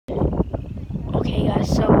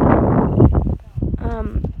guys. So,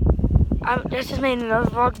 I just made another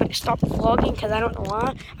vlog, but it stopped vlogging because I don't know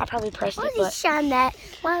why. I probably pressed it, but shine that?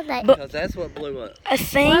 Why that? Because that's what blew up. a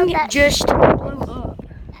thing just blew up.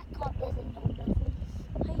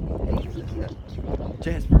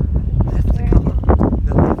 Jasper, that's the car.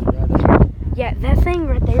 That lives right up. Yeah, that thing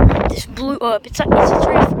right there just blew up. It's a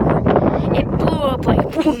transformer. It blew up like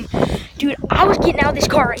boom. Dude, I was getting out of this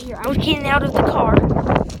car right here. I was getting out of the car.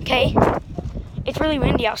 Okay? It's really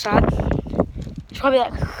windy outside. It's probably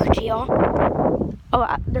like to y'all.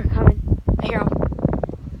 Oh, they're coming. I hear them.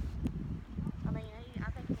 I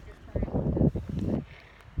think he just put it.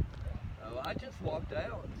 Oh, I just walked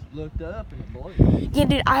out, looked up, and it blew. Yeah,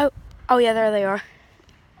 dude, oh yeah, there they are.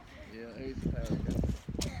 Yeah, he's the power guy.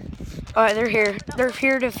 Alright, they're here. They're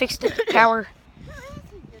here to fix the power.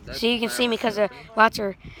 So you can see me because the lights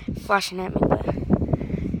are flashing at me, but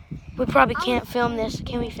we probably can't film this.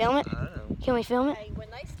 Can we film it? I know. Can we film it? Hey, when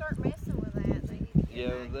they start messing with that, they need to get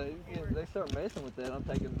Yeah, they start messing with that. I'm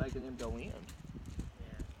making them go in.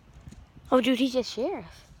 Oh, dude, he's a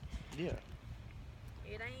sheriff. Yeah,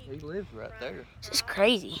 It he ain't. lives right there. This is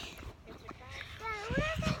crazy.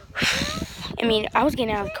 I mean, I was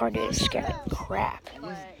getting out of the car, dude. It was scared like crap.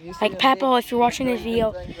 Like, Papa, if you're watching this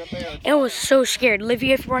video, it was so scared.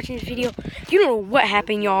 Olivia, if you're watching this video, you don't know what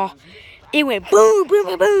happened, y'all. It went boom, boom,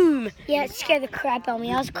 boom, boom. Yeah, it scared the crap out of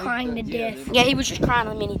me. I was crying to death. Yeah, he was just crying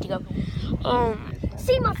a minute ago.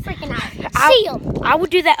 See my freaking eyes. I- See them. I would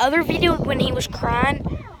do that other video when he was crying.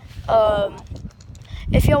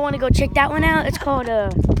 If y'all want to go check that one out, it's called, I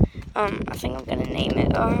think I'm going to name it,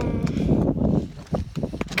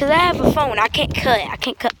 because I have a phone. I can't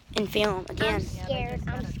cut and film again. I'm scared.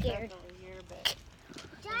 I'm scared.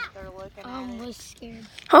 I was scared.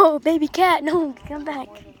 Oh, baby cat, no, come back.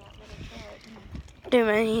 Dude,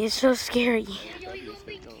 man, he's so scary. You're gonna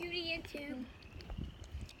be cutie into.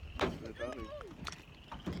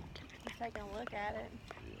 Taking a look at it.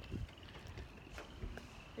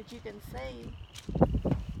 But you can see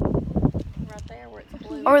right there where it's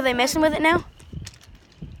blue. Or are they messing with it now?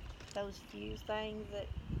 Those fuse things that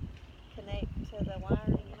connect to the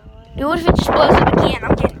wiring and all that. Dude, what if it just blows up again?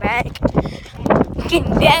 I'm getting back. I'm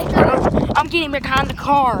getting back, bro. I'm getting behind the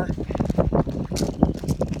car.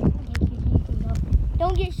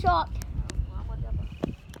 Don't get shocked.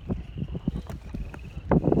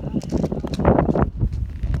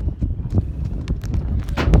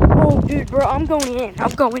 Oh, dude, bro, I'm going in.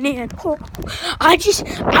 I'm going in. Oh, I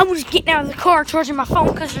was getting out of the car charging my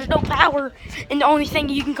phone because there's no power. And the only thing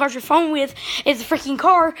you can charge your phone with is the freaking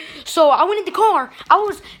car. So I went in the car. I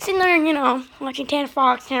was sitting there, watching Tanner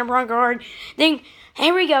Fox, Tanner Brongard. Then,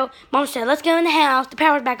 here we go. Mom said, let's go in the house. The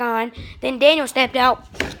power's back on. Then Daniel stepped out.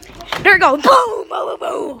 There it goes. Boom, boom, boom,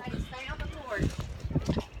 boom. Stay on the porch.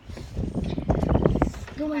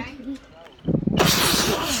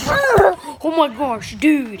 Oh my gosh,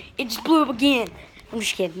 dude. It just blew up again. I'm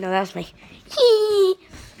just kidding. No, that was me.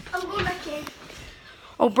 I'm going back in.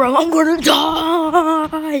 Oh, bro, I'm gonna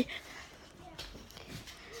die.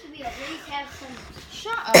 Should we at least have some?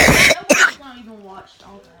 Shut up. Nobody's not even watched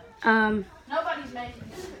all that. Nobody's making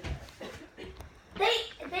this video.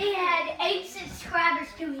 They had 8 subscribers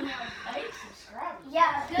to him. 8 subscribers.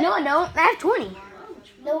 Yeah. Good. No, I don't. I have 20.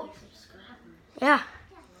 No. Yeah.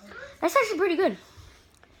 That's actually pretty good.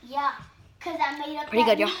 Yeah. Cause I made up Pretty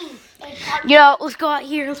that good, y'all. meme. It's hard- Yo, let's go out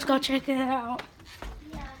here. Let's go check it out.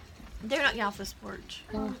 Yeah. They're not getting off this porch.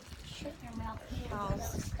 Shut your mouth.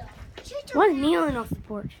 Why is kneeling off the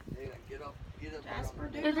porch? Get up. Jasper,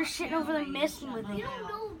 do They're not sitting film over there me. messing with You it. don't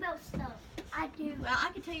know about stuff. I do. Well, I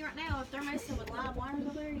can tell you right now, if they're messing with live wires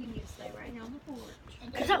over there, you need to stay right here on the porch.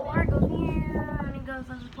 Because that wire goes here and it goes,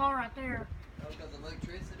 there's a pole right there. Because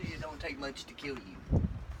electricity, it don't take much to kill you.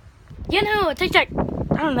 You know, it takes like,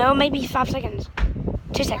 I don't know, maybe 5 seconds.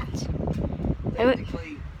 2 seconds. Maybe-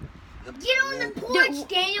 Basically, Get on the porch, Dude,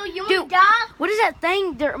 Daniel. You dude. want to die? What is that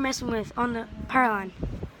thing they're messing with on the power line?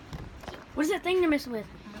 What is that thing they're messing with?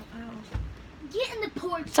 Get in the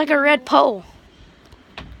porch. It's like a red pole.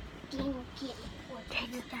 Daniel, get in the porch.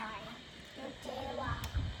 Take the time.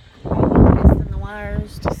 Testing the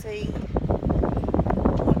wires to see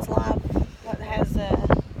what's live, what has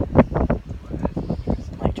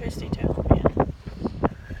electricity to them.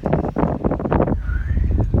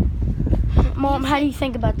 Mom, how do you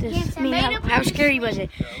think about this? Yes, I mean, I made up how a scary was it?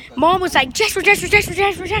 Mom was like, Jasper. Because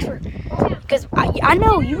I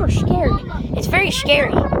know you were scared. It's very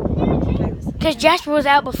scary. Because Jasper was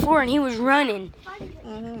out before and he was running.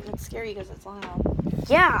 It's scary because it's loud.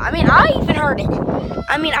 Yeah, I mean, I even heard it.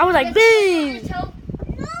 I mean, I was like, boom.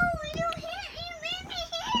 No, you hit. You made me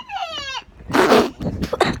hit it.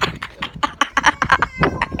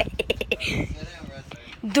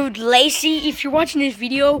 Lacey, if you're watching this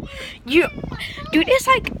video, dude, it's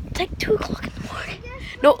like 2 o'clock in the morning.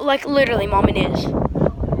 No, like literally, Mom, it is.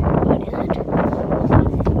 What is it?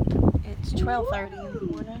 It's 12:30 in the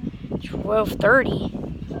morning. 12:30.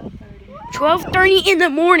 12:30 in the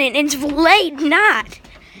morning. It's late night.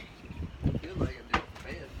 I feel like I'm in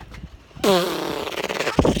bed.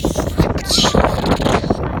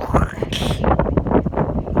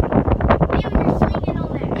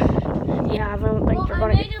 Yeah, I don't think they're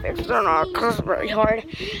gonna get fixed or not, because it's really hard.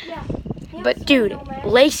 But dude,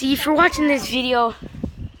 Lacey, if you're watching this video,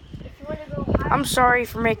 I'm sorry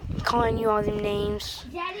for calling you all them names.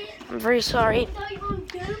 I'm very sorry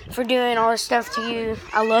for doing all this stuff to you.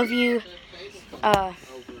 I love you. Is that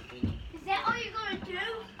all you're gonna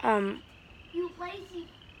do? You lazy.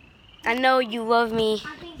 I know you love me.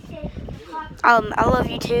 I think said the cops. I love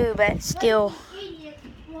you too, but still, Idiot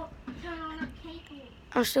will turn on a cable.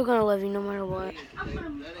 I'm still gonna love you no matter what. I'm gonna.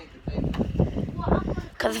 That ain't the thing. Well, I'm gonna.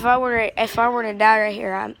 Cause if I were to die right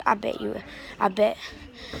here, I bet.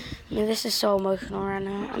 I mean, this is so emotional right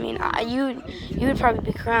now. I mean, you would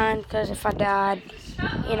probably be crying because if I died,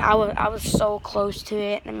 I was so close to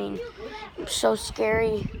it. I mean, it was so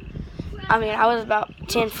scary. I mean, I was about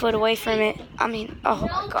 10 foot away from it. I mean, oh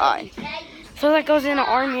my God. I feel like I was in the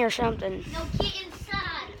army or something. No, get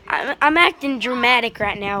inside. I'm acting dramatic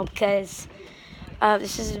right now because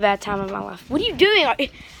this is a bad time of my life. What are you doing?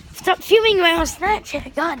 Stop filming me on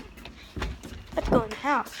Snapchat. God. Let's go in the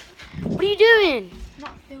house. What are you doing?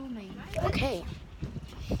 Not filming. Okay.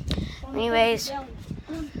 Anyways,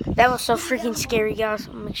 that was so freaking scary, guys.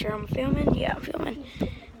 I'm gonna make sure I'm filming. Yeah, I'm filming.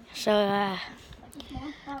 So, I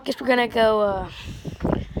guess we're gonna go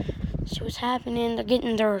see what's happening. They're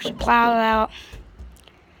getting their supplies out,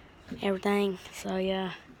 everything. So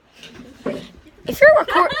yeah. If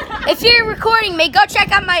you're recording me, go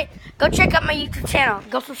check out my YouTube channel.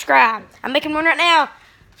 Go subscribe. I'm making one right now.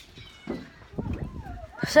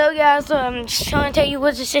 So guys, just trying to tell you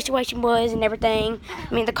what the situation was and everything.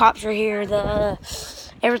 I mean, the cops are here.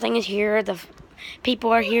 Everything is here. The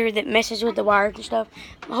people are here that messes with the wires and stuff.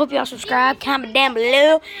 I hope y'all subscribe, comment down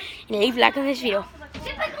below, and leave a like on this video.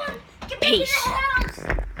 Peace.